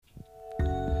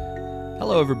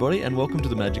Hello, everybody, and welcome to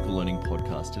the Magical Learning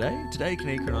Podcast today. Today,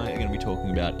 Kanika and I are going to be talking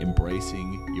about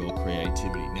embracing your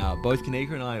creativity. Now, both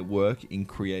Kanika and I work in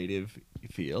creative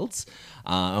fields,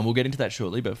 and we'll get into that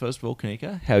shortly. But first of all,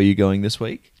 Kanika, how are you going this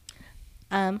week?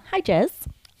 Hi, Jess.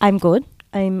 I'm good.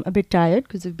 I'm a bit tired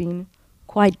because I've been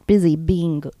quite busy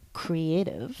being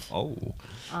creative. Oh.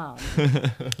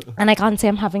 And I can't say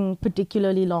I'm having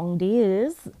particularly long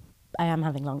days. I am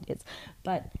having long days.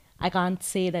 But I can't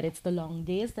say that it's the long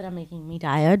days that are making me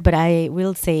tired. But I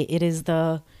will say it is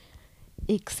the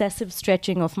excessive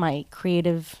stretching of my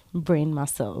creative brain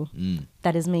muscle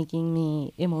that is making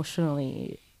me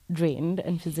emotionally drained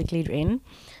and physically drained.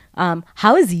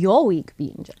 How has your week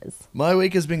been, Jez? My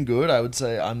week has been good. I would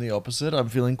say I'm the opposite. I'm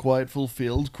feeling quite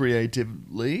fulfilled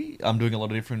creatively. I'm doing a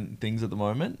lot of different things at the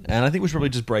moment. And I think we should probably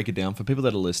just break it down for people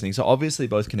that are listening. So obviously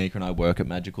both Kanika and I work at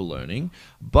Magical Learning,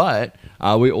 but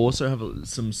we also have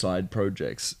some side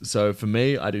projects. So for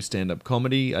me, I do stand-up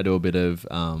comedy. I do a bit of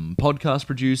podcast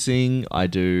producing. I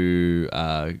do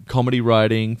comedy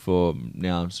writing for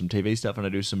now some TV stuff, and I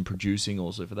do some producing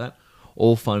also for that.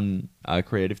 All fun,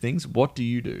 creative things. What do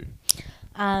you do?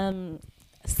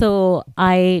 So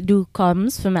I do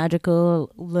comms for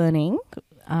Magical Learning,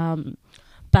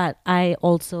 but I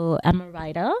also am a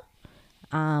writer.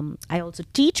 I also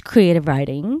teach creative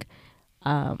writing.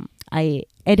 I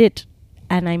edit,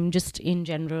 and I'm just in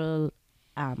general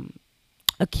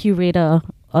a curator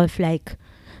of like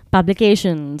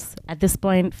publications, at this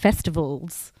point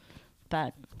festivals,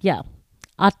 but yeah,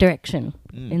 art direction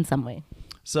in some way.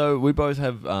 So we both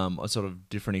have a sort of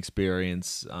different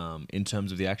experience in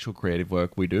terms of the actual creative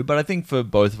work we do, but I think for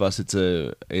both of us,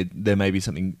 there may be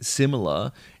something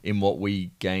similar in what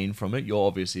we gain from it. You're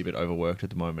obviously a bit overworked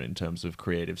at the moment in terms of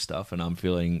creative stuff, and I'm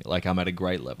feeling like I'm at a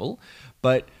great level.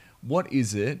 But what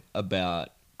is it about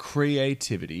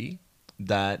creativity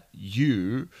that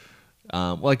you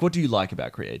what do you like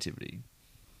about creativity?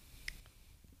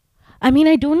 I mean,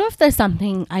 I don't know if there's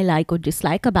something I like or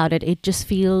dislike about it. It just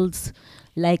feels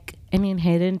like an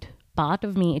inherent part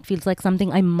of me. It feels like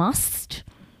something I must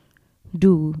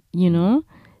do, you know?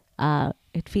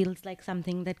 It feels like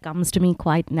something that comes to me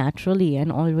quite naturally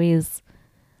and always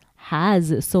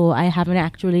has. So I haven't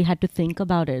actually had to think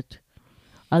about it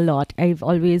a lot. I've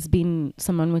always been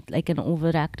someone with like an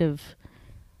overactive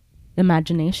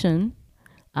imagination.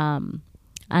 And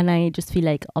I just feel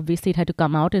like obviously it had to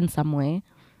come out in some way.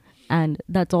 And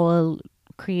that's all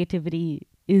creativity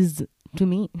is to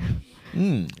me.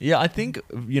 Yeah, I think,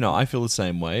 I feel the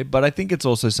same way, but I think it's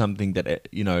also something that,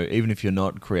 even if you're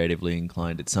not creatively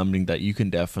inclined, it's something that you can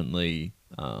definitely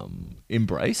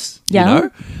embrace,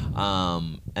 and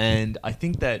I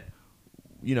think that,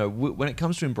 when it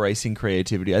comes to embracing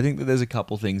creativity, I think that there's a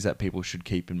couple things that people should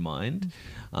keep in mind,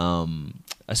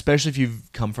 especially if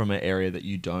you've come from an area that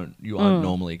you aren't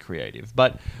normally creative.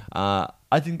 But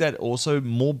I think that also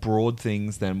more broad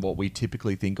things than what we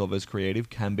typically think of as creative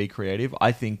can be creative.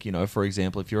 I think, for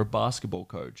example, if you're a basketball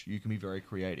coach, you can be very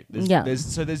creative.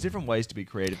 There's different ways to be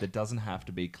creative that doesn't have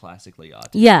to be classically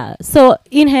artistic. Yeah. So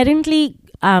inherently,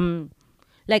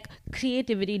 like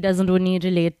creativity doesn't only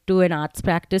relate to an arts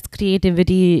practice.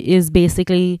 Creativity is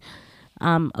basically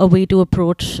a way to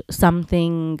approach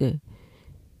something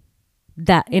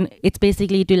it's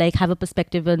basically to like have a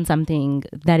perspective on something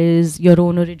that is your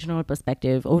own original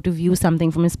perspective, or to view something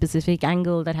from a specific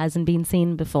angle that hasn't been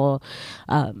seen before.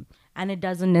 And it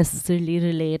doesn't necessarily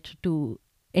relate to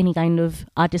any kind of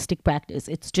artistic practice.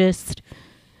 It's just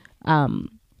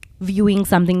viewing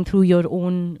something through your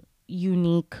own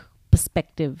unique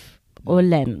perspective or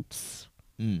lens.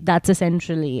 That's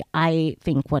essentially, I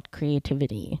think, what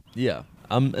creativity. Yeah.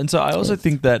 And so I also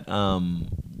think that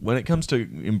when it comes to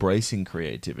embracing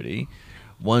creativity,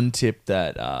 one tip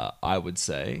that I would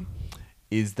say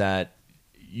is that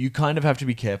you kind of have to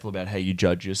be careful about how you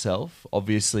judge yourself.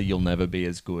 Obviously, you'll never be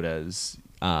as good as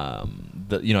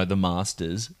the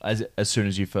masters as soon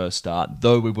as you first start,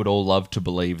 though we would all love to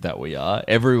believe that we are.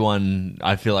 Everyone,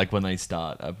 I feel like when they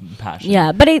start, are passionate.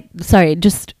 Yeah, but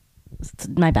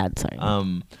my bad, sorry.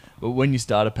 But when you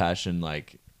start a passion,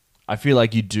 like, I feel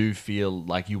like you do feel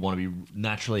like you want to be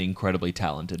naturally incredibly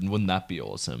talented, and wouldn't that be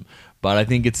awesome? But I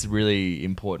think it's really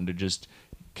important to just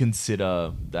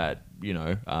consider that,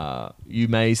 you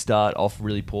may start off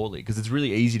really poorly, because it's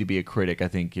really easy to be a critic. I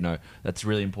think, that's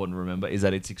really important to remember, is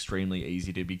that it's extremely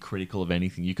easy to be critical of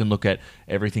anything. You can look at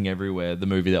Everything Everywhere, the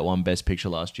movie that won Best Picture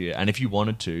last year, and if you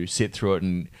wanted to sit through it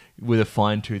and with a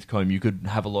fine-tooth comb, you could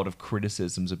have a lot of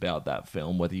criticisms about that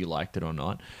film, whether you liked it or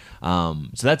not.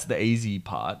 So that's the easy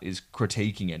part, is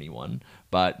critiquing anyone.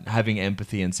 But having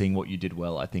empathy and seeing what you did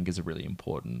well, I think, is a really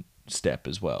important step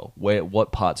as well.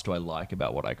 What parts do I like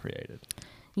about what I created?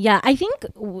 Yeah, I think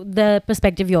the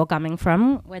perspective you're coming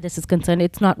from, where this is concerned,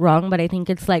 it's not wrong, but I think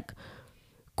it's like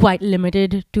quite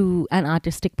limited to an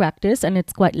artistic practice, and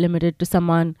it's quite limited to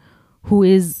someone who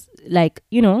is like,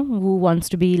 who wants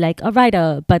to be like a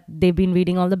writer, but they've been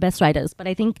reading all the best writers. But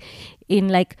I think in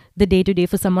like the day to day,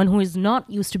 for someone who is not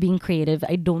used to being creative,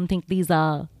 I don't think these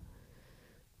are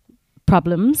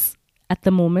problems at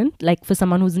the moment. Like for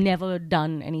someone who's never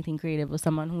done anything creative, or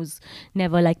someone who's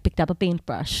never like picked up a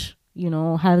paintbrush,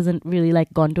 hasn't really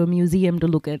like gone to a museum to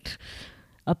look at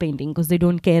a painting because they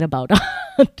don't care about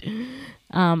art.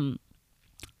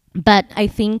 But I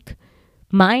think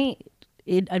my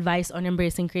advice on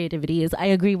embracing creativity is, I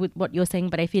agree with what you're saying,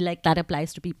 but I feel like that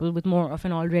applies to people with more of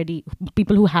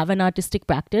people who have an artistic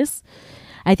practice.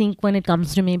 I think when it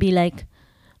comes to maybe like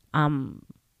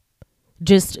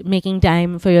just making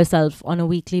time for yourself on a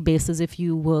weekly basis, if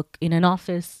you work in an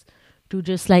office, to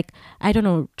just like, I don't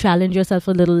know, challenge yourself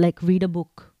a little, like read a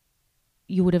book.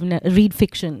 You would have read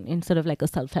fiction instead of like a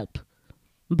self-help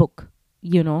book,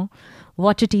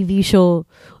 watch a TV show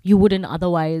you wouldn't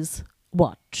otherwise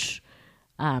watch.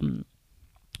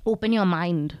 Open your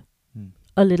mind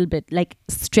a little bit, like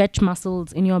stretch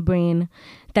muscles in your brain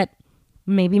that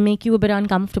maybe make you a bit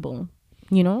uncomfortable.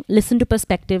 Listen to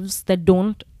perspectives that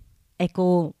don't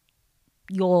echo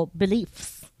your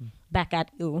beliefs back at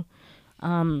you.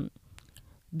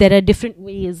 There are different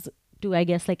ways to, I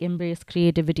guess, like embrace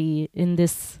creativity in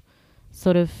this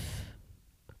sort of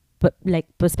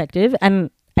perspective.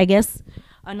 And I guess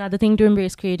another thing to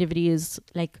embrace creativity is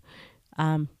like,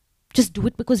 just do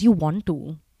it because you want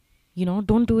to.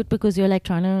 Don't do it because you're like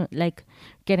trying to like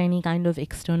get any kind of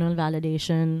external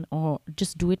validation, or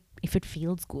just do it if it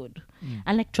feels good.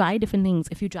 And like try different things.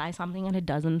 If you try something and it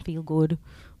doesn't feel good,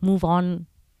 move on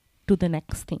to the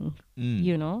next thing.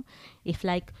 If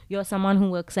like you're someone who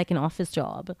works like an office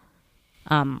job,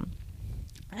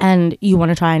 and you want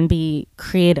to try and be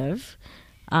creative,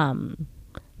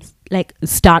 like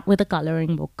start with a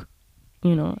coloring book.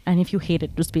 And if you hate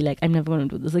it, just be like, I'm never going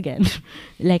to do this again.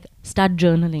 Like start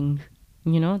journaling.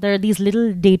 There are these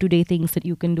little day-to-day things that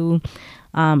you can do.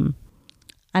 And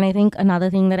I think another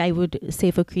thing that I would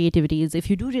say for creativity is, if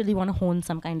you do really want to hone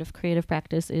some kind of creative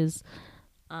practice, is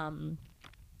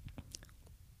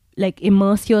like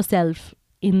immerse yourself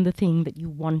in the thing that you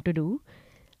want to do.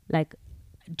 Like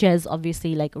Jez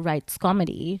obviously like writes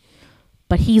comedy,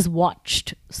 but he's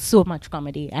watched so much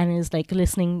comedy and is like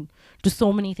listening to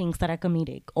so many things that are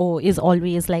comedic, or is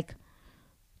always like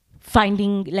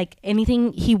finding like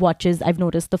anything he watches. I've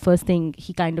noticed the first thing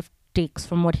he kind of takes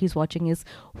from what he's watching is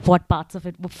what parts of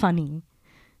it were funny.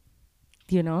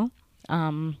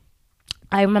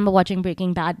 I remember watching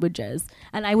Breaking Bad with Jez,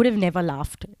 and I would have never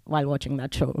laughed while watching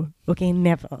that show. Okay,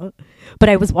 never. But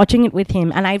I was watching it with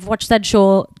him, and I've watched that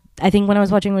show, I think when I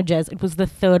was watching with Jez, it was the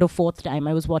third or fourth time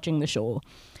I was watching the show.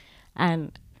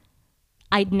 And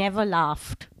I'd never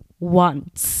laughed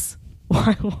once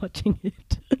while watching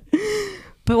it.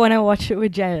 But when I watched it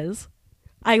with Jez,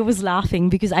 I was laughing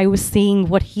because I was seeing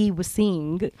what he was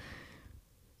seeing,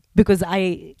 because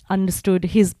I understood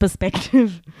his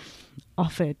perspective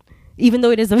of it, even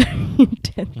though it is a very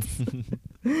intense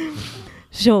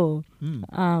show.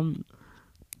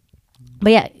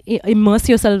 But yeah, immerse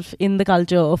yourself in the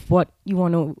culture of what you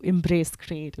want to embrace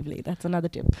creatively. That's another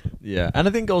tip. Yeah, and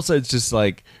I think also it's just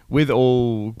like with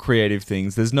all creative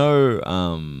things, there's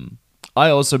no... I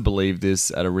also believe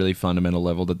this at a really fundamental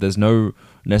level, that there's no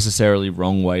necessarily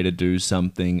wrong way to do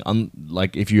something.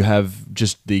 Like if you have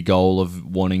just the goal of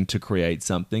wanting to create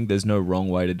something, there's no wrong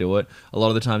way to do it. A lot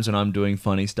of the times when I'm doing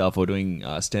funny stuff or doing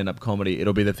stand-up comedy,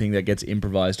 it'll be the thing that gets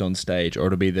improvised on stage, or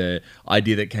it'll be the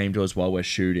idea that came to us while we're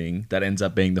shooting that ends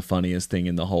up being the funniest thing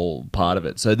in the whole part of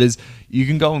it. So you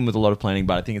can go in with a lot of planning,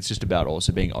 but I think it's just about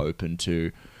also being open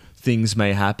to things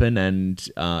may happen and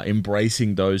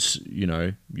embracing those,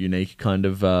 unique kind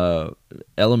of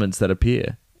elements that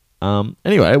appear.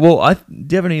 Anyway, well, do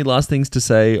you have any last things to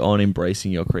say on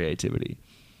embracing your creativity?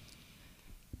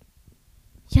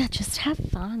 Yeah, just have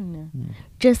fun.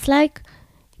 Just like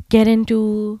get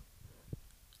into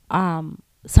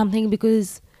something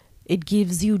because it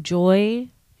gives you joy.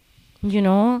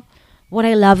 What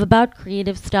I love about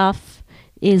creative stuff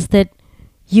is that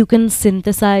you can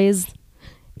synthesize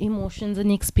emotions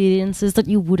and experiences that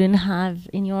you wouldn't have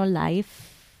in your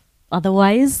life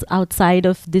otherwise, outside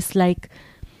of this like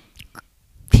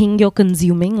thing you're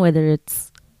consuming, whether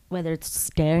it's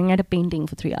staring at a painting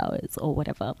for 3 hours or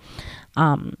whatever.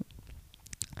 And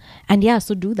yeah,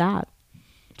 so do that.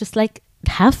 Just like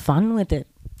have fun with it.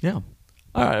 Yeah.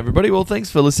 All right, everybody. Well, thanks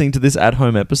for listening to this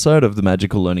at-home episode of the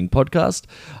Magical Learning Podcast.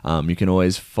 You can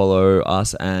always follow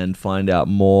us and find out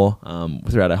more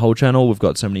throughout our whole channel. We've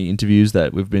got so many interviews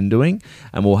that we've been doing,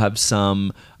 and we'll have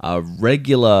some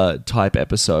regular type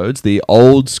episodes, the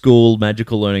old school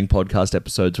Magical Learning Podcast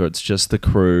episodes where it's just the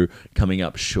crew, coming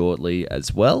up shortly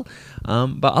as well.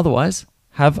 But otherwise,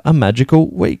 have a magical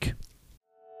week.